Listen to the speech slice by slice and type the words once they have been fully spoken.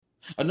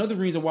Another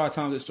reason why at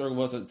times it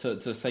struggles us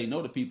to say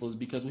no to people is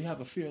because we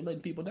have a fear of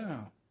letting people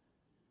down.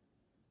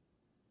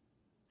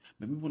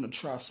 But we want to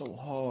try so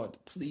hard to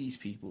please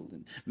people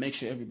and make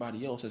sure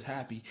everybody else is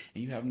happy,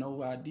 and you have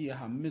no idea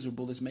how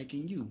miserable it's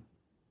making you.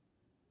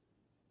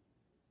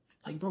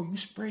 Like, bro, you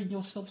spread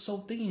yourself so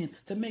thin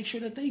to make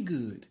sure that they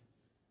good.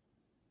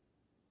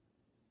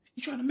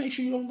 You're trying to make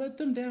sure you don't let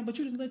them down, but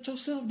you didn't let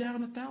yourself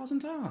down 1,000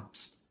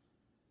 times.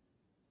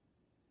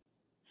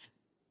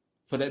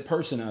 For that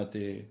person out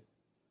there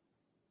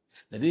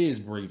that is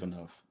brave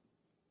enough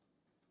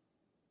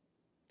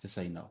to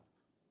say no.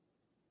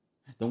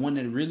 The one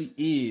that really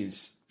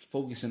is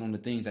focusing on the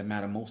things that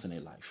matter most in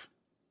their life.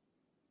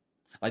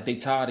 Like they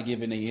tired of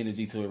giving their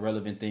energy to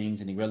irrelevant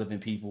things and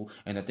irrelevant people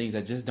and the things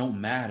that just don't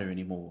matter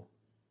anymore.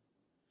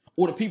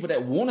 Or the people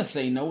that want to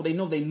say no, they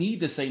know they need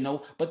to say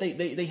no, but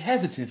they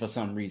hesitant for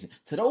some reason.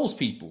 To those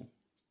people,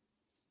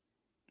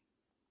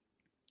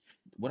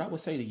 what I would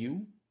say to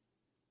you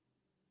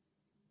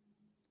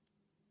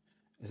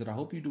is that I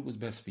hope you do what's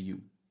best for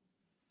you.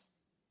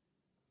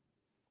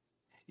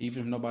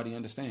 Even if nobody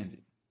understands it.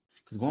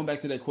 Because going back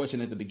to that question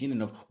at the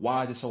beginning of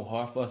why is it so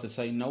hard for us to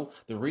say no,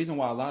 the reason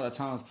why a lot of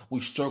times we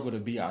struggle to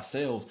be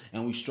ourselves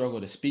and we struggle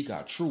to speak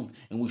our truth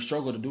and we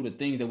struggle to do the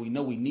things that we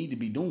know we need to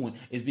be doing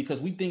is because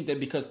we think that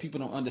because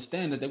people don't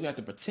understand us that we have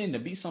to pretend to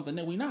be something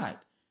that we're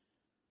not.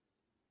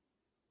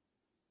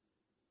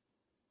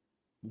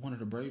 One of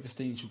the bravest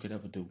things you could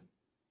ever do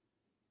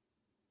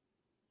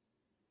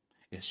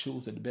is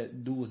choose to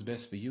do what's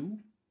best for you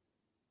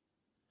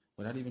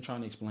without even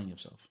trying to explain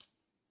yourself.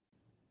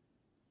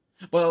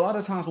 But a lot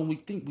of times when we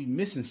think we're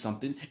missing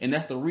something, and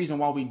that's the reason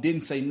why we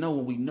didn't say no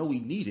when we know we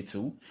needed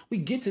to, we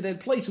get to that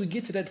place, we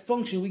get to that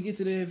function, we get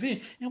to the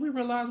event, and we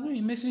realize we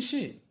ain't missing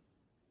shit.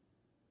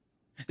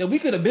 That we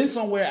could have been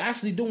somewhere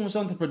actually doing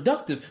something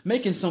productive,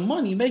 making some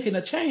money, making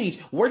a change,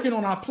 working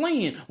on our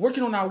plan,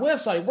 working on our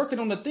website, working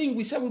on the thing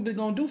we said we've been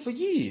going to do for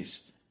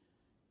years.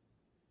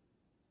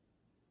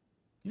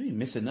 You ain't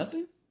missing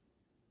nothing.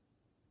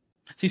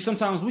 See,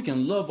 sometimes we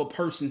can love a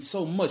person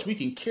so much, we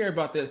can care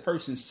about that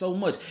person so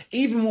much,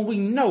 even when we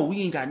know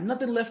we ain't got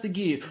nothing left to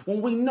give,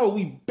 when we know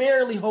we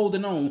barely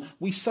holding on,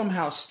 we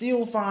somehow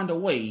still find a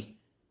way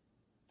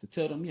to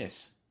tell them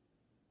yes.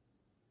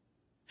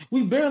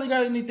 We barely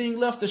got anything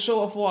left to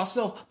show up for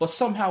ourselves, but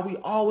somehow we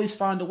always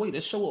find a way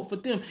to show up for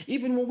them,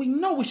 even when we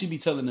know we should be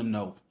telling them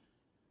no.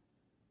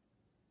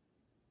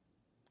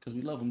 Because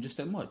we love them just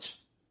that much.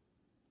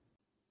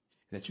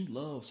 That you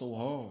love so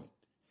hard.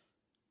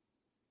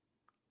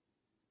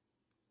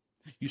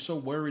 You're so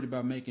worried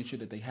about making sure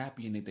that they're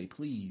happy and that they're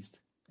pleased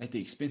at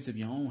the expense of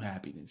your own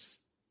happiness.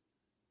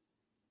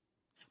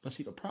 But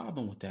see, the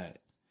problem with that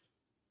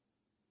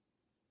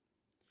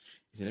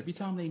is that every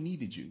time they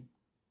needed you,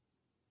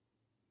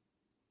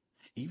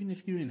 even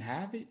if you didn't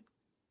have it,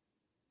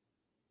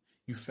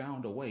 you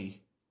found a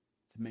way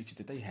to make sure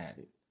that they had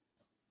it.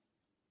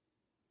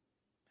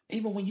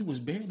 Even when you was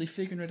barely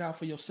figuring it out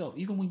for yourself,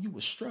 even when you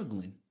was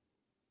struggling,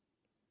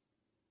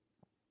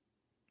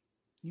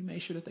 you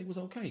made sure that they was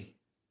okay.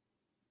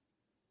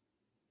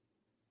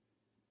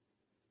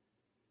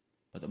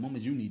 But the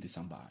moment you needed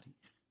somebody,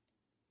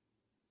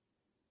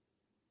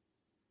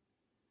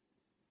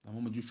 the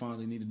moment you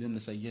finally needed them to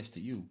say yes to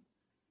you,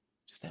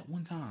 just that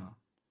one time,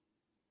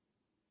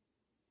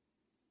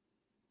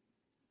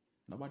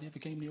 nobody ever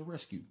came to your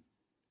rescue.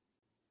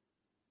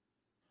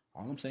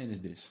 All I'm saying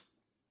is this.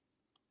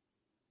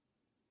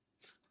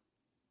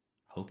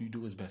 I hope you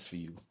do what's best for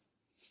you.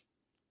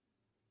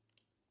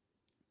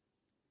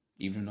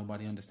 Even if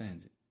nobody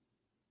understands it.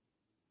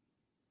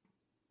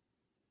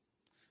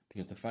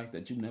 Because the fact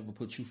that you never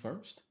put you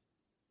first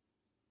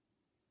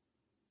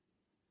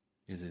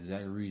is the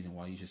exact reason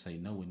why you should say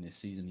no in this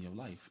season of your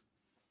life.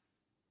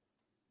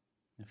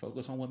 And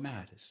focus on what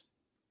matters.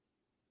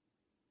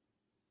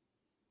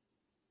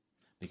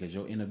 Because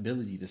your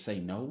inability to say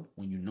no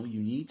when you know you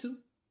need to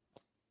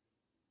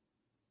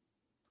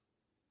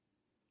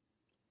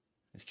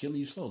is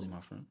killing you slowly,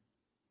 my friend.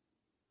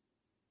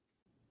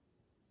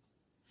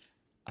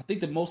 I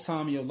think the most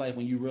time in your life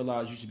when you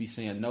realize you should be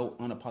saying no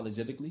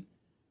unapologetically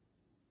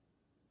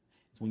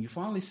is when you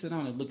finally sit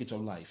down and look at your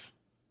life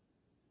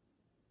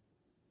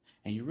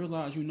and you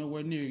realize you're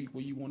nowhere near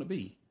where you want to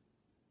be.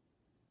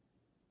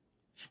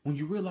 When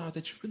you realize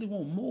that you really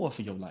want more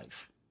for your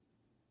life.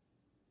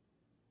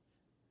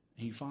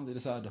 And you finally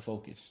decide to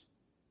focus.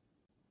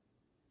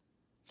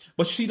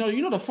 But you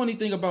know the funny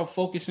thing about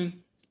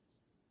focusing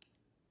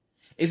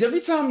is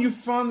every time you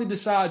finally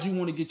decide you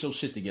want to get your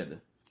shit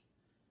together,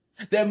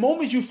 that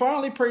moment you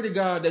finally pray to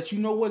God that you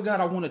know what, God,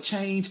 I want to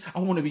change. I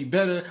want to be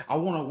better. I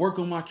want to work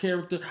on my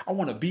character. I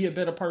want to be a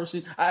better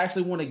person. I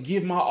actually want to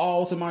give my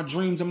all to my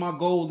dreams and my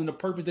goals and the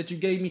purpose that you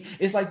gave me.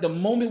 It's like the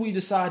moment we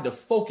decide to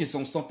focus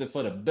on something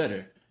for the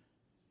better.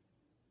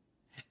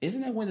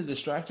 Isn't that when the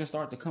distractions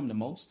start to come the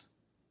most?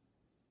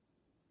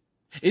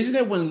 Isn't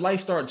it when life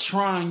starts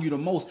trying you the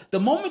most? The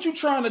moment you're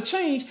trying to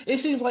change,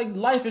 it seems like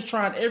life is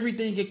trying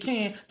everything it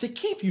can to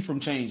keep you from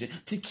changing,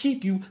 to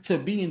keep you to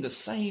being the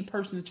same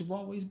person that you've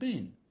always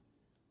been.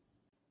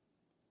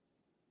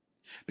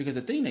 Because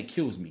the thing that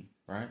kills me,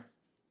 right,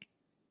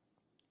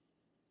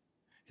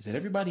 is that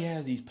everybody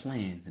has these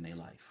plans in their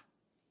life.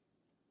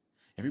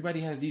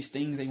 Everybody has these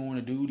things they want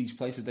to do, these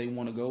places they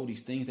want to go,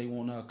 these things they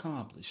want to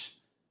accomplish.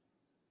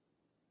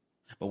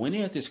 But when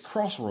they're at this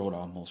crossroad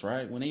almost,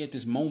 right, when they're at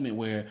this moment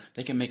where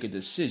they can make a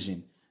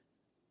decision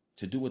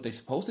to do what they're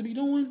supposed to be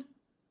doing,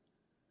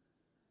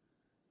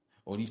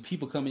 or these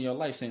people come in your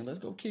life saying, let's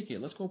go kick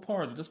it, let's go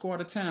party, let's go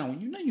out of town,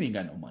 when you know you ain't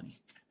got no money.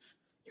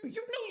 You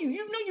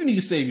know you need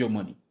to save your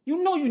money.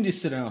 You know you need to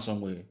sit down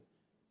somewhere.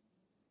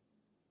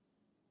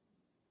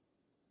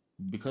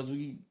 Because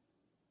we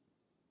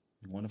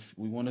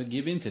want to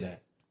give into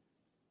that.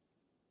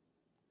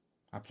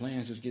 Our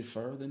plans just get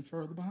further and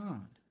further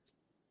behind.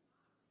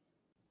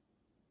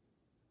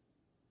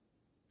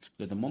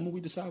 Because the moment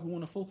we decide we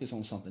want to focus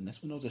on something,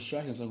 that's when those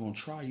distractions are going to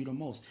try you the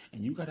most.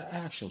 And you got to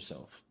ask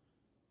yourself,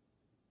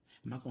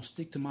 am I going to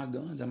stick to my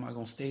guns? Am I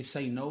going to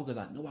say no because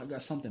I know I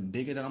got something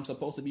bigger that I'm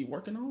supposed to be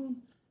working on?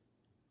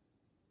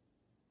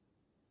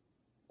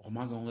 Or am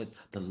I going to let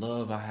the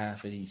love I have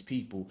for these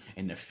people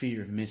and the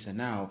fear of missing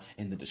out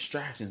and the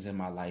distractions in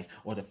my life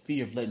or the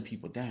fear of letting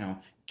people down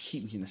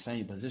keep me in the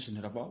same position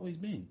that I've always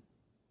been?